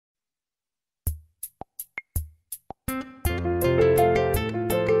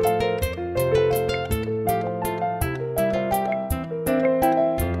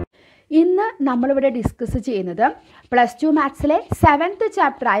നമ്മളിവിടെ ഡിസ്കസ് ചെയ്യുന്നത് +2 മാത്സിലെ 7th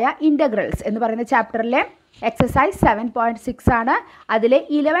ചാപ്റ്ററായ integrals എന്ന് പറയുന്ന ചാപ്റ്ററിലെ എക്സസൈസ് 7.6 ആണ്. അതിലെ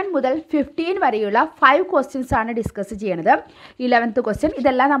 11 മുതൽ 15 വരെയുള്ള 5 ക്വസ്റ്റ്യൻസ് ആണ് ഡിസ്കസ് ചെയ്യുന്നത്. 11th ക്വസ്റ്റ്യൻ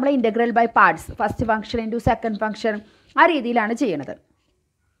ഇതെല്ലാം നമ്മൾ integral by parts, first function into second function ആ രീതിയിലാണ് ചെയ്യുന്നത്.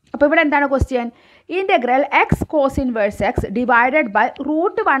 അപ്പോൾ ഇവിടെ എന്താണ് question? Integral X cos inverse X divided by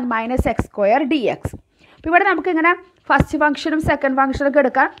 √1 - x² dx. അപ്പോൾ ഇവിടെ നമുക്കിങ്ങനെ ഫസ്റ്റ് ഫംഗ്ഷനും സെക്കൻഡ് ഫംഗ്ഷനൊക്കെ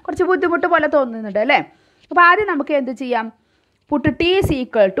എടുക്കാൻ കുറച്ച് ബുദ്ധിമുട്ട് പോലെ തോന്നുന്നുണ്ട് അല്ലേ? അപ്പോൾ ആദ്യം നമുക്ക് എന്ത് ചെയ്യാം? Puttu T is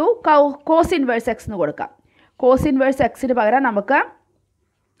equal to cos inverse X എന്ന് കൊടുക്കാം. കോസ് ഇൻവേഴ്സ് എക്സിന് പകരം നമുക്ക്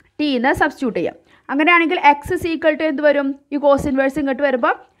ടീന്ന് സബ്സ്റ്റിറ്റ്യൂട്ട് ചെയ്യാം. അങ്ങനെയാണെങ്കിൽ എക്സ് ഈസ് ഈക്വൽ ടു എന്ത് വരും? ഈ കോസ് ഇൻവേഴ്സ് ഇങ്ങോട്ട്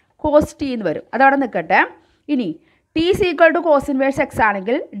വരുമ്പോൾ കോസ് ടി എന്ന് വരും. അതവിടെ നിൽക്കട്ടെ. ഇനി T is equal to cos inverse X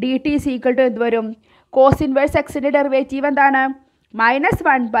ആണെങ്കിൽ D T is equal to എന്ത് വരും? കോസ് ഇൻവേഴ്സ് എക്സിൻ്റെ ഡെറിവേറ്റീവ് എന്താണ്?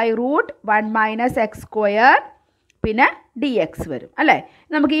 -1/√1 - x² പിന്നെ ഡി എക്സ് വരും അല്ലേ?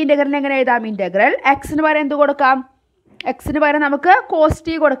 നമുക്ക് ഈ ഇൻ്റഗ്രലിന് എങ്ങനെ എഴുതാം? ഇൻ്റഗ്രൽ എക്സിന് പകരം എന്ത് കൊടുക്കാം? എക്സിന് പകരം നമുക്ക് കോസ്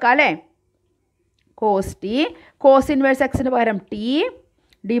ടി കൊടുക്കാം അല്ലേ? കോസ് ടി, കോസ് ഇൻവേഴ്സ് എക്സിന് പകരം ടി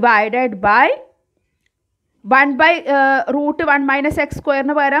ഡിവൈഡഡ് ബൈ 1/√1 - x²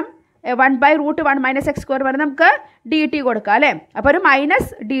 പകരം 1/√1 - x² പകരം നമുക്ക് ഡി ടി കൊടുക്കാം അല്ലേ? അപ്പോൾ ഒരു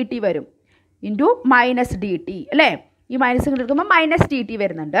മൈനസ് ഡി ടി വരും ഇൻറ്റു മൈനസ് ഡി ടി അല്ലേ? ഈ മൈനസ് എടുക്കുമ്പോൾ മൈനസ് ഡി ടി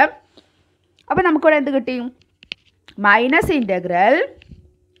വരുന്നുണ്ട്. അപ്പോൾ നമുക്കിവിടെ എന്ത് കിട്ടി? Minus integral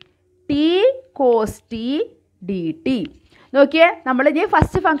T cos T D T. നോക്കിയേ, നമ്മൾ ഇനി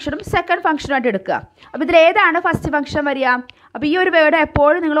ഫസ്റ്റ് ഫംഗ്ഷനും സെക്കൻഡ് ഫംഗ്ഷനുമായിട്ട് എടുക്കുക. അപ്പോൾ ഇതിലേതാണ് ഫസ്റ്റ് ഫംഗ്ഷൻ വരിക? അപ്പോൾ ഈ ഒരു വേർഡ്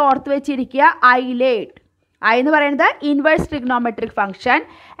എപ്പോഴും നിങ്ങൾ ഓർത്ത് വെച്ചിരിക്കുക. ഐലേറ്റ്. ഐ എന്ന് പറയുന്നത് ഇൻവേഴ്സ് ട്രിഗ്നോമെട്രിക് ഫംഗ്ഷൻ,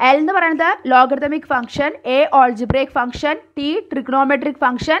 എൽ എന്ന് പറയുന്നത് logarithmic function, A algebraic function, T trigonometric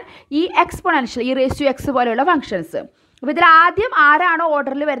function, ഈ എക്സ്പോണൻഷ്യൽ e⁻x പോലെയുള്ള ഫംഗ്ഷൻസ്. അപ്പോൾ ഇതിൽ ആദ്യം ആരാണോ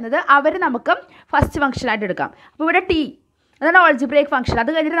ഓർഡറിൽ വരുന്നത് അവർ നമുക്ക് ഫസ്റ്റ് ഫംഗ്ഷനായിട്ട് എടുക്കാം. അപ്പോൾ ഇവിടെ ടി അതാണ് ഓൾജിബ്രേക്ക് ഫംഗ്ഷൻ. അത്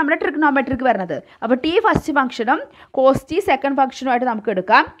കഴിഞ്ഞിട്ട് നമ്മുടെ ട്രിഗ്നോമെട്രിക് വരുന്നത്. അപ്പോൾ ടി ഫസ്റ്റ് ഫംഗ്ഷനും കോസ് ടി സെക്കൻഡ് ഫംഗ്ഷനുമായിട്ട് നമുക്ക്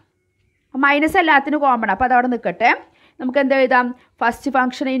എടുക്കാം. മൈനസ് എല്ലാത്തിനും കോമൺ, അപ്പോൾ അതവിടെ നിൽക്കട്ടെ. നമുക്ക് എന്താ എഴുതാം? First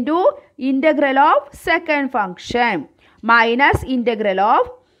function into integral of second function minus integral of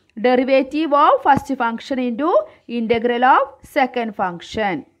derivative of first function into integral of second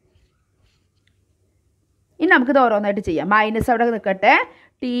function. ഇനി നമുക്കിത് ഓരോന്നായിട്ട് ചെയ്യാം. മൈനസ് അവിടെ നിൽക്കട്ടെ.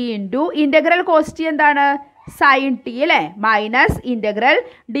 T into integral cos T എന്താണ്? സൈൻ ടി അല്ലേ? Minus integral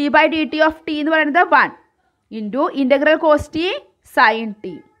D by D T of T എന്ന് പറയുന്നത് 1 into integral cos T sine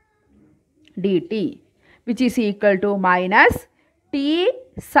t D T which is equal to minus T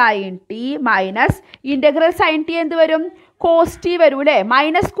sine t minus integral sine t എന്ത് വരും? Cos T വരും അല്ലേ?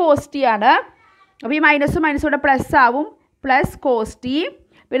 Minus cos T ആണ്. അപ്പോൾ ഈ മൈനസും മൈനസും ഇവിടെ പ്ലസ് ആവും. പ്ലസ് കോസ് ടി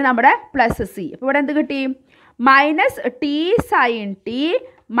പിന്നെ നമ്മുടെ പ്ലസ് സി. അപ്പോൾ ഇവിടെ എന്ത് കിട്ടി? Minus T sine t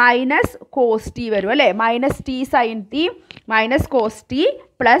minus cos T വരും അല്ലേ? Minus T sine t minus cos T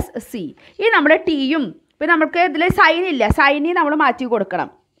plus C. ഈ നമ്മുടെ ടിയും പിന്നെ നമുക്ക് ഇതിൽ സൈൻ ഇല്ല, സൈനി നമ്മൾ മാറ്റി കൊടുക്കണം.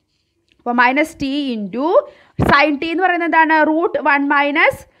 അപ്പോൾ minus T into sine t എന്ന് പറയുന്നത് എന്താണ്?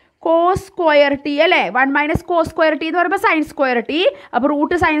 √1 - cos² ടി അല്ലേ? 1 - cos² ടി എന്ന് പറയുമ്പോൾ sin² ടി. അപ്പോൾ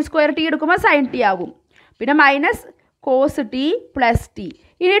 √sin² ടി എടുക്കുമ്പോൾ സൈൻ ടി ആകും. പിന്നെ minus cos T plus T.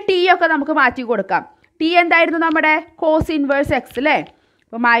 ഇനി ടി ഒക്കെ നമുക്ക് മാറ്റി കൊടുക്കാം. ടി എന്തായിരുന്നു? നമ്മുടെ കോസ് ഇൻവേഴ്സ് എക്സ് അല്ലേ?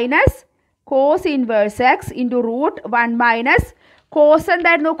 അപ്പോൾ minus cos inverse X into √1 - cos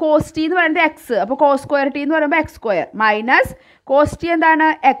എന്തായിരുന്നു? കോസ് ടി എന്ന് പറയുന്നത് എക്സ്. അപ്പോൾ cos² ടി എന്ന് പറയുമ്പോൾ x² മൈനസ് കോസ് ടി എന്താണ്?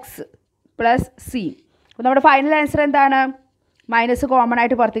 X plus C. അപ്പോൾ നമ്മുടെ ഫൈനൽ ആൻസർ എന്താണ്? മൈനസ് കോമൺ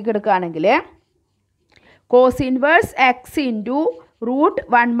ആയിട്ട് പുറത്തേക്ക് എടുക്കുകയാണെങ്കിൽ cos inverse X into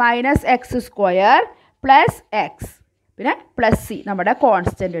 √1 - x² plus X പിന്നെ പ്ലസ് സി നമ്മുടെ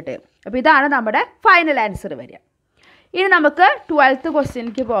കോൺസ്റ്റൻ്റ് ടേം. അപ്പോൾ ഇതാണ് നമ്മുടെ ഫൈനൽ ആൻസർ വരിക. ഇനി നമുക്ക് 12th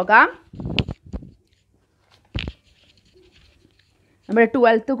ക്വസ്റ്റ്യനിലേക്ക് പോകാം. നമ്മുടെ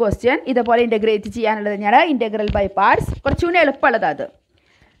 12th ക്വസ്റ്റ്യൻ ഇതുപോലെ ഇൻ്റഗ്രേറ്റ് ചെയ്യാനുള്ളത് തന്നെയാണ്. ഇൻ്റഗ്രൽ ബൈ പാർട്സ് കുറച്ചുകൂടി എളുപ്പമുള്ളത് അത്.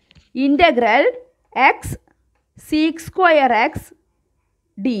 Integral X sec²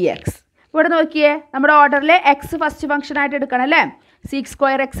 dx. ഇവിടെ നോക്കിയേ, നമ്മുടെ ഓർഡറിൽ എക്സ് ഫസ്റ്റ് ഫംഗ്ഷനായിട്ട് എടുക്കണം അല്ലേ?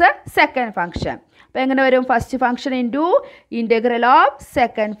 sec² second function. അപ്പോൾ എങ്ങനെ വരും? First function into integral of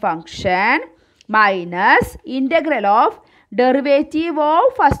second function minus integral of derivative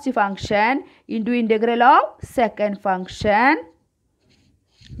of first function into integral of second function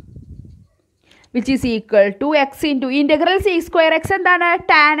which is equal to X into integral sec² എന്താണ്?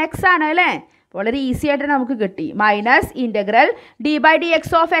 tan x ആണ് അല്ലേ? വളരെ easy ആയിട്ട് നമുക്ക് കിട്ടി. Minus integral D by D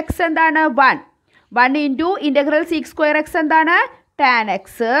X of X എന്താണ്? 1 into integral sec² എന്താണ്? tan x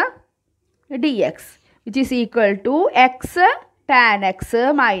dx which is equal to X tan x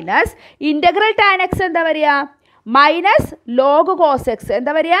minus integral tan x എന്താ വരിക? മൈനസ് ലോഗ് കോസ് എക്സ്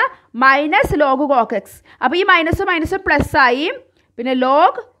എന്താ വരിക? Minus log cos X. അപ്പോൾ ഈ minus minus plus ആയി. പിന്നെ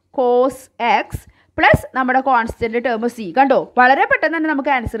ലോഗ് കോസ് എക്സ് പ്ലസ് നമ്മുടെ കോൺസ്റ്റന്റ് ടേം സി. കണ്ടോ, വളരെ പെട്ടെന്ന് തന്നെ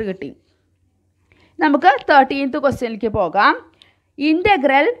നമുക്ക് ആൻസർ കിട്ടി. നമുക്ക് 13th ക്വസ്റ്റ്യനിലേക്ക് പോകാം.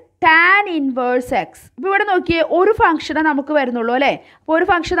 Integral tan inverse X. അപ്പോൾ ഇവിടെ നോക്കിയേ, ഒരു ഫംഗ്ഷനെ നമുക്ക് വരുന്നുള്ളൂ അല്ലേ. അപ്പോൾ ഒരു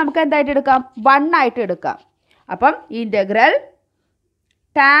ഫംഗ്ഷൻ നമുക്ക് എന്തായിട്ട് എടുക്കാം? 1 ആയിട്ട് എടുക്കാം. അപ്പം integral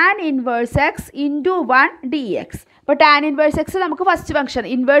tan inverse X into 1 D X. അപ്പോൾ ടാൻ ഇൻവേഴ്സ് എക്സ് നമുക്ക് ഫസ്റ്റ് ഫംഗ്ഷൻ,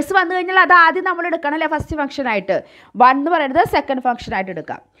 ഇൻവേഴ്സ് വന്നു കഴിഞ്ഞാൽ അത് ആദ്യം നമ്മൾ എടുക്കണം അല്ലേ ഫസ്റ്റ് ഫംഗ്ഷൻ ആയിട്ട്. 1 എന്ന് പറയുന്നത് സെക്കൻഡ് ഫംഗ്ഷൻ ആയിട്ട്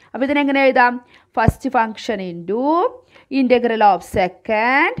എടുക്കാം. അപ്പോൾ ഇതിനെങ്ങനെ എഴുതാം? First function into integral of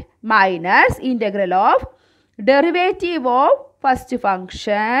second minus integral of derivative of first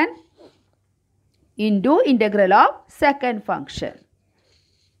function into integral of second function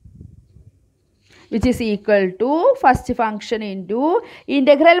which is equal to first function into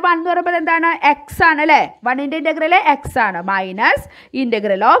integral 1 എന്ന് പറയുമ്പോൾ എന്താണ്? x ആണ് അല്ലേ. 1ൻ്റെ ഇൻ്റഗ്രൽ x ആണ് minus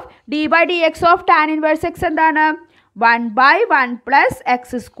integral of D by D X of tan inverse X എന്താണ്? 1/1 plus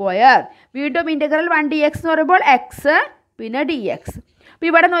X square. വീണ്ടും integral 1 D X എന്ന് പറയുമ്പോൾ എക്സ് പിന്നെ ഡി എക്സ്. അപ്പോൾ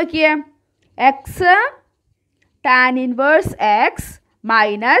ഇവിടെ നോക്കിയേ, X tan inverse X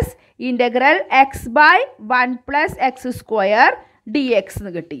minus integral x/1 plus X square D X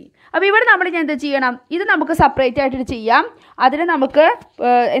എന്ന് കിട്ടി. അപ്പോൾ ഇവിടെ നമ്മൾ ഞാൻ എന്താ ചെയ്യണം? ഇത് നമുക്ക് സെപ്പറേറ്റ് ആയിട്ട് ചെയ്യാം. അതിന് നമുക്ക്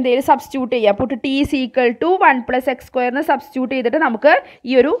എന്തെങ്കിലും സബ്സ്റ്റിറ്റ്യൂട്ട് ചെയ്യാം. Puttu T is equal to 1 plus X സ്ക്വയറിന് സബ്സ്റ്റിറ്റ്യൂട്ട് ചെയ്തിട്ട് നമുക്ക്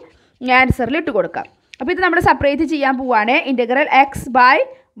ഈ ഒരു ആൻസറിൽ ഇട്ട് കൊടുക്കാം. അപ്പോൾ ഇത് നമ്മൾ സെപ്പറേറ്റ് ചെയ്യാൻ പോവുകയാണ്. Integral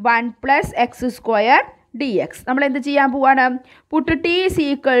x/1 plus X square D X നമ്മൾ എന്ത് ചെയ്യാൻ പോവുകയാണ്? Puttu T is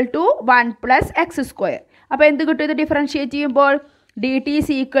equal to 1 plus X square. അപ്പോൾ എന്ത് കിട്ടും? ഇത് ഡിഫറൻഷിയേറ്റ് ചെയ്യുമ്പോൾ D T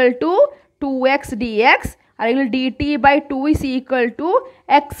is equal to 2x D X അല്ലെങ്കിൽ D T by 2 is equal to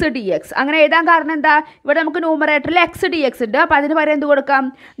X D X. അങ്ങനെ എഴുതാൻ കാരണം എന്താ? ഇവിടെ നമുക്ക് ന്യൂമറേറ്ററിൽ എക്സ് ഡി എക്സ് ഉണ്ട്. അപ്പോൾ അതിന് പകരം എന്ത് കൊടുക്കാം?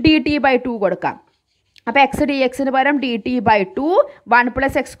 ഡി ടി ബൈ 2 കൊടുക്കാം. അപ്പോൾ എക്സ് ഡി എക്സിന് പകരം D T by 2, 1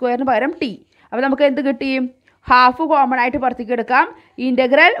 plus X സ്ക്വയറിന് പകരം ടി. അപ്പോൾ നമുക്ക് എന്ത് കിട്ടി? ഹാഫ് കോമൺ ആയിട്ട് പുറത്തേക്ക് എടുക്കാം.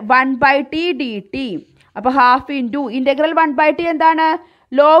 Integral 1/t D T. അപ്പോൾ ഹാഫ് ഇൻറ്റു ഇൻ്റഗ്രൽ 1/t എന്താണ്?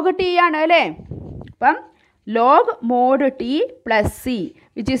 ലോഗ് ടി ആണ് അല്ലേ. അപ്പം log mode T plus C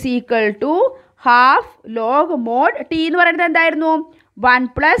which is equal to half log mode T എന്ന് പറയുന്നത് എന്തായിരുന്നു? 1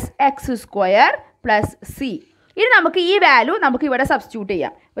 plus X square plus C. ഇനി നമുക്ക് ഈ വാല്യൂ നമുക്ക് ഇവിടെ സബ്സ്റ്റിറ്റ്യൂട്ട്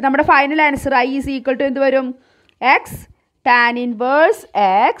ചെയ്യാം. അപ്പോൾ നമ്മുടെ final answer I is equal to എന്ത് വരും? X tan inverse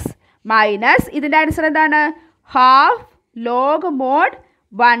X minus ഇതിൻ്റെ ആൻസർ എന്താണ്? Half log mode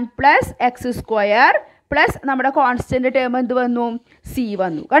 1 plus X square plus നമ്മുടെ കോൺസ്റ്റൻ്റ് ടേം എന്ത് വന്നു? സി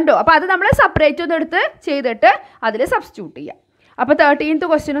വന്നു. കണ്ടോ? അപ്പോൾ അത് നമ്മൾ സെപ്പറേറ്റ് ഒന്ന് എടുത്ത് ചെയ്തിട്ട് അതിൽ സബ്സ്റ്റിറ്റ്യൂട്ട് ചെയ്യാം. അപ്പോൾ 13th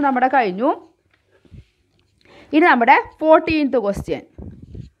ക്വസ്റ്റ്യൻ നമ്മുടെ കഴിഞ്ഞു. ഇനി നമ്മുടെ 14th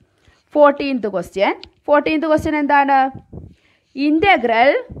ക്വസ്റ്റ്യൻ എന്താണ്?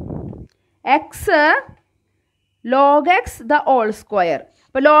 Integral X log X the whole square.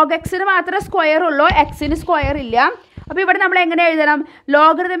 അപ്പോൾ ലോഗ് എക്സിന് മാത്രമേ സ്ക്വയർ ഉള്ളൂ, എക്സിന് സ്ക്വയർ ഇല്ല. അപ്പോൾ ഇവിടെ നമ്മൾ എങ്ങനെ എഴുതണം?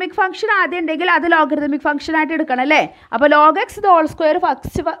 ലോഗറിതമിക് ഫംഗ്ഷൻ ആദ്യം ഉണ്ടെങ്കിൽ അത് ലോഗറിതമിക് ഫംഗ്ഷൻ ആയിട്ട് എടുക്കണം അല്ലേ. അപ്പോൾ log X the whole square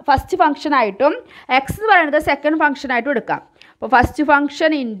first function ആയിട്ടും എക്സ് എന്ന് പറയുന്നത് സെക്കൻഡ് ഫംഗ്ഷൻ ആയിട്ടും എടുക്കാം. അപ്പോൾ first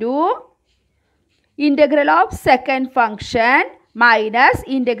function into integral of second function minus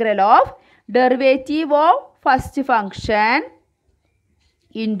integral of derivative of first function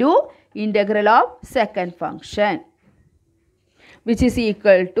into integral of second function which is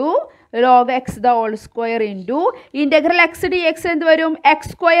equal to log x the whole square into integral x dx എന്ത് വരും? x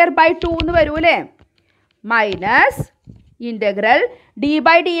square by 2 എന്ന് വരും അല്ലേ. Minus integral D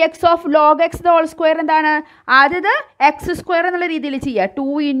by D X of log X the whole square എന്താണ്? ആദ്യത് X square എന്നുള്ള രീതിയിൽ ചെയ്യുക. 2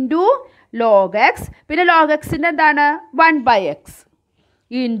 into log X പിന്നെ ലോഗ് എക്സിൻ്റെ എന്താണ്? 1/x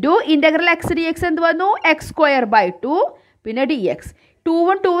into integral X D X എന്ത് വന്നു? എക്സ് സ്ക്വയർ ബൈ 2 പിന്നെ ഡി എക്സ്.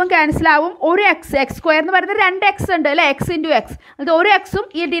 2ഉം 2ഉം ക്യാൻസൽ ആവും. ഒരു എക്സ് സ്ക്വയർ എന്ന് പറയുന്നത് 2 എക്സ് ഉണ്ട് അല്ലേ. എക്സ് ഇൻറ്റു എക്സ് അത് ഒരു എക്സും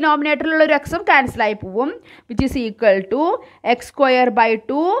ഈ ഡിനോമിനേറ്ററിലുള്ള ഒരു എക്സും ക്യാൻസൽ ആയി പോവും. Which is equal to X square by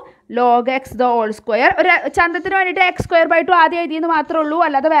 2 log X the whole square. ഒരു ചന്തത്തിന് വേണ്ടിയിട്ട് എക്സ് സ്ക്വയർ ബൈ 2 ആദ്യം എഴുതിയെന്ന് മാത്രമേ ഉള്ളൂ,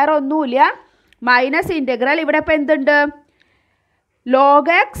 അല്ലാതെ വേറെ ഒന്നുമില്ല. മൈനസ് ഇൻ്റഗ്രൽ ഇവിടെ ഇപ്പോൾ എന്തുണ്ട്?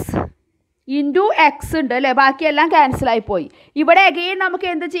 ലോഗ് എക്സ് ഇൻറ്റു എക്സ് ഉണ്ട് അല്ലേ. ബാക്കിയെല്ലാം ക്യാൻസലായി പോയി. ഇവിടെ അഗെയിൻ നമുക്ക്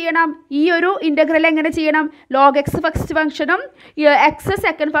എന്ത് ചെയ്യണം? ഈ ഒരു ഇൻ്റഗ്രൽ എങ്ങനെ ചെയ്യണം? ലോഗ് എക്സ് ഫസ്റ്റ് ഫംഗ്ഷനും എക്സ്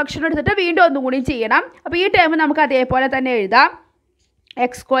സെക്കൻഡ് ഫംഗ്ഷനും എടുത്തിട്ട് വീണ്ടും ഒന്നും കൂടി ചെയ്യണം. അപ്പോൾ ഈ ടേം നമുക്ക് അതേപോലെ തന്നെ എഴുതാം.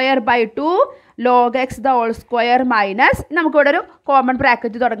 X square by 2 log X the whole square minus നമുക്കിവിടെ ഒരു കോമൺ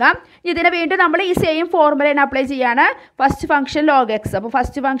ബ്രാക്കറ്റ് തുടങ്ങാം. ഇതിനെ വീണ്ടും നമ്മൾ ഈ സെയിം ഫോർമുലേനെ അപ്ലൈ ചെയ്യാണ്. First function log X. അപ്പോൾ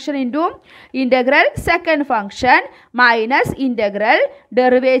first function into integral second function minus integral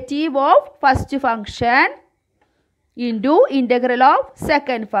derivative of first function into integral of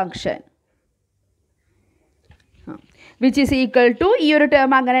second function. Which is equal to ഈ ഒരു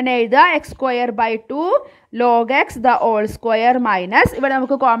ടേം അങ്ങനെ തന്നെ എഴുതുക X square by 2 log X the whole square minus ഇവിടെ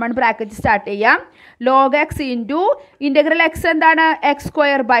നമുക്ക് common bracket start ചെയ്യാം log X into integral X എന്താണ് X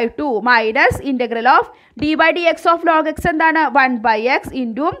square by 2 minus integral of D by D X of log X എന്താണ് 1 by X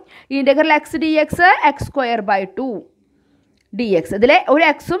into integral X D X X square by 2 D X ഇതിലെ ഒരു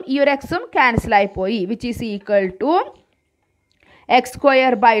എക്സും ഈ ഒരു എക്സും ക്യാൻസലായിപ്പോയി which is equal to X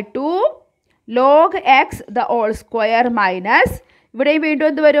square by 2 log x the whole square minus ഇവിടെ വീണ്ടും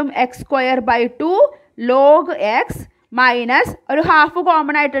എന്ത് വരും X square by 2 log X minus ഒരു ഹാഫ്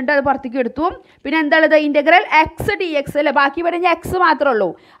കോമൺ ആയിട്ടുണ്ട് അത് പുറത്തേക്ക് എടുത്തു പിന്നെ എന്താണത് ഇൻ്റഗ്രൽ എക്സ് ഡി എക്സ് അല്ലേ ബാക്കി പറഞ്ഞ എക്സ് മാത്രമേ ഉള്ളൂ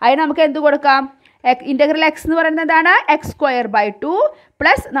അതിന് നമുക്ക് എന്ത് കൊടുക്കാം ഇൻ്റഗ്രൽ എക്സ് എന്ന് പറയുന്നത് എന്താണ് എക്സ് സ്ക്വയർ ബൈ 2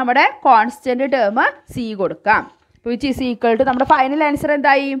 പ്ലസ് നമ്മുടെ കോൺസ്റ്റൻറ്റ് ടേം സി കൊടുക്കാം വിച്ച് ഈസ് ഈക്വൽ ടു നമ്മുടെ ഫൈനൽ ആൻസർ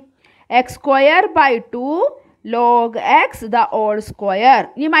എന്തായി X square by 2 log x the whole square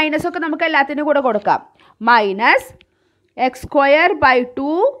ഇനി മൈനസ് ഒക്കെ നമുക്ക് എല്ലാത്തിനും കൂടെ കൊടുക്കാം minus X square by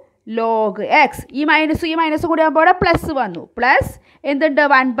 2 log X ഈ മൈനസ് കൂടി ആകുമ്പോൾ പ്ലസ് വന്നു പ്ലസ് എന്തുണ്ട്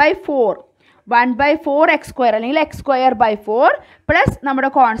 1/4 എക്സ് സ്ക്വയർ അല്ലെങ്കിൽ എക്സ് സ്ക്വയർ ബൈ 4 പ്ലസ് നമ്മുടെ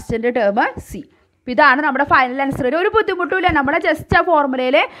കോൺസ്റ്റൻറ്റ് ടേം സി ഇതാണ് നമ്മുടെ ഫൈനൽ ആൻസർ ഒരു ബുദ്ധിമുട്ടുമില്ല നമ്മളെ ജസ്റ്റ് ആ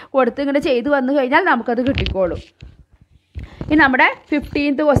ഫോർമുലയിൽ കൊടുത്ത് ഇങ്ങനെ ചെയ്ത് വന്നു കഴിഞ്ഞാൽ നമുക്കത് കിട്ടിക്കോളും ഇനി നമ്മുടെ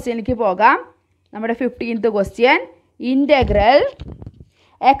 15th ക്വസ്റ്റ്യനിലേക്ക് പോകാം നമ്മുടെ 15th question integral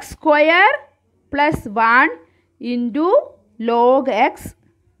X square plus 1 into log X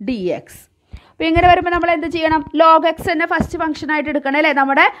D X അപ്പോൾ ഇങ്ങനെ വരുമ്പോൾ നമ്മൾ എന്ത് ചെയ്യണം ലോഗ് എക്സ് തന്നെ ഫസ്റ്റ് ഫംഗ്ഷൻ ആയിട്ട് എടുക്കണം അല്ലേ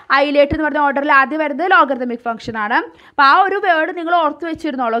നമ്മുടെ ഹൈലൈറ്റ് എന്ന് പറഞ്ഞ ഓർഡറിൽ ആദ്യം വരുന്നത് ലോഗരിതമിക് ഫംഗ്ഷനാണ് അപ്പോൾ ആ ഒരു വേർഡ് നിങ്ങൾ ഓർത്ത്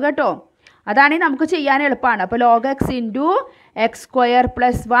വെച്ചിരുന്നോളൂ കേട്ടോ അതാണെങ്കിൽ നമുക്ക് ചെയ്യാൻ എളുപ്പമാണ് അപ്പോൾ log X into X square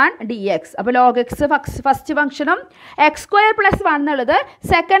plus 1 D X അപ്പോൾ ലോഗ് എക്സ് ഫസ്റ്റ് ഫംഗ്ഷനും എക്സ് സ്ക്വയർ പ്ലസ് 1 എന്നുള്ളത്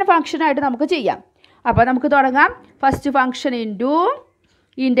സെക്കൻഡ് ഫംഗ്ഷനായിട്ട് നമുക്ക് ചെയ്യാം അപ്പോൾ നമുക്ക് തുടങ്ങാം first function into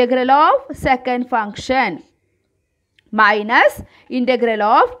integral of second function minus integral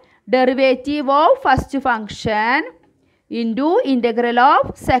of derivative of first function into integral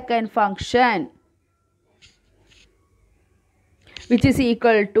of second function which is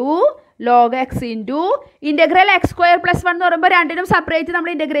equal to log x into integral X square plus 1 എന്ന് പറയുമ്പോൾ രണ്ടിനും separate നമ്മൾ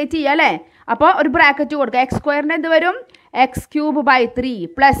integrate ചെയ്യുക അല്ലേ അപ്പോൾ ഒരു bracket കൊടുക്കുക X സ്ക്വയറിൻ്റെ എന്ത് വരും എക്സ് ക്യൂബ് ബൈ 3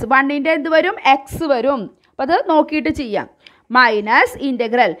 പ്ലസ് 1ൻ്റെ എന്ത് വരും എക്സ് വരും അപ്പോൾ അത് നോക്കിയിട്ട് ചെയ്യാം minus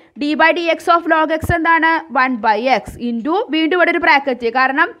integral D by D X of log X എന്താണ് 1 ബൈ എക്സ് ഇൻറ്റു വീണ്ടും ഇവിടെ ഒരു ബ്രാക്കറ്റ്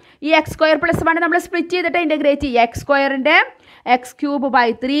കാരണം ഈ എക്സ് സ്ക്വയർ പ്ലസ് 1 നമ്മൾ സ്പ്ലിറ്റ് ചെയ്തിട്ട് ഇൻ്റഗ്രേറ്റ് ചെയ്യുക എക്സ് സ്ക്വയറിൻ്റെ X cube by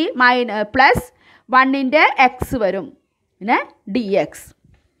 3 plus 1ൻ്റെ X വരും പിന്നെ D X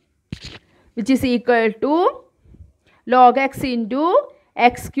which is equal to log x into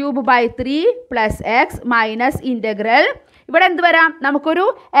x cube by 3 plus x minus integral ഇവിടെ എന്ത് വരാം നമുക്കൊരു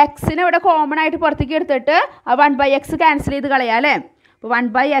എക്സിനെ ഇവിടെ കോമൺ ആയിട്ട് പുറത്തേക്ക് എടുത്തിട്ട് 1/x ക്യാൻസൽ ചെയ്ത് കളയാം അല്ലേ അപ്പോൾ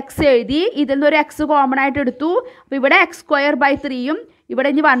 1/x എഴുതി ഇതിൽ നിന്നൊരു എക്സ് കോമൺ ആയിട്ട് എടുത്തു അപ്പോൾ ഇവിടെ എക്സ് സ്ക്വയർ ബൈ 3യും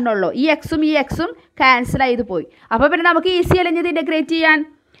ഇവിടെ ഇനി 1 ഉള്ളൂ ഈ എക്സും ക്യാൻസൽ ചെയ്ത് പോയി അപ്പോൾ പിന്നെ നമുക്ക് ഈസി അല്ല ഇത് ഇൻ്റഗ്രേറ്റ് ചെയ്യാൻ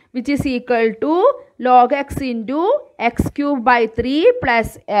which is equal to log X into X cube by 3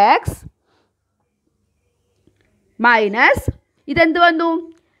 plus X minus ഇതെന്ത് വന്നു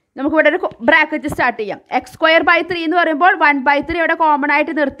നമുക്കിവിടെ ഒരു ബ്രാക്കറ്റ് സ്റ്റാർട്ട് ചെയ്യാം എക്സ് സ്ക്വയർ ബൈ 3 എന്ന് പറയുമ്പോൾ 1/3 ഇവിടെ കോമൺ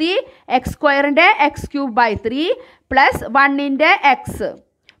ആയിട്ട് നിർത്തി എക്സ് സ്ക്വയറിൻ്റെ X cube by 3 plus 1ൻ്റെ X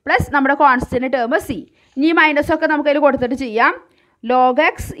plus നമ്മുടെ കോൺസ്റ്റൻറ്റ് ടേം സി ഇനി മൈനസൊക്കെ നമുക്കതിൽ കൊടുത്തിട്ട് ചെയ്യാം log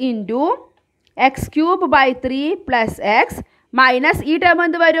X into X cube by 3 plus X minus ഈ ടേം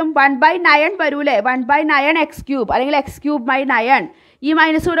എന്ത് വരും 1/9 വരൂലേ 1/9 എക്സ് ക്യൂബ് അല്ലെങ്കിൽ എക്സ് ക്യൂബ് ബൈ 9 ഈ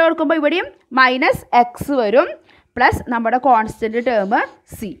മൈനസ് കൂടെ കൊടുക്കുമ്പോൾ ഇവിടെയും മൈനസ് എക്സ് വരും പ്ലസ് നമ്മുടെ കോൺസ്റ്റൻറ്റ് ടേം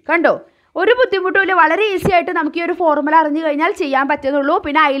സി കണ്ടോ ഒരു ബുദ്ധിമുട്ടുമില്ല വളരെ ഈസി ആയിട്ട് നമുക്ക് ഈ ഒരു ഫോർമുല അറിഞ്ഞു കഴിഞ്ഞാൽ ചെയ്യാൻ പറ്റുന്നുള്ളൂ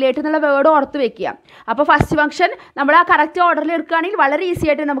പിന്നെ ഹൈലൈറ്റ് എന്നുള്ള വേർഡ് ഓർത്ത് വെക്കുക അപ്പോൾ ഫസ്റ്റ് ഫംഗ്ഷൻ നമ്മൾ ആ കറക്റ്റ് ഓർഡറിൽ എടുക്കുകയാണെങ്കിൽ വളരെ ഈസി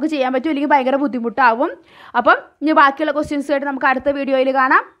ആയിട്ട് നമുക്ക് ചെയ്യാൻ പറ്റും ഇല്ലെങ്കിൽ ഭയങ്കര ബുദ്ധിമുട്ടാവും അപ്പം ഇനി ബാക്കിയുള്ള ക്വസ്റ്റ്യൻസുമായിട്ട് നമുക്ക് അടുത്ത വീഡിയോയിൽ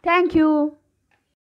കാണാം താങ്ക്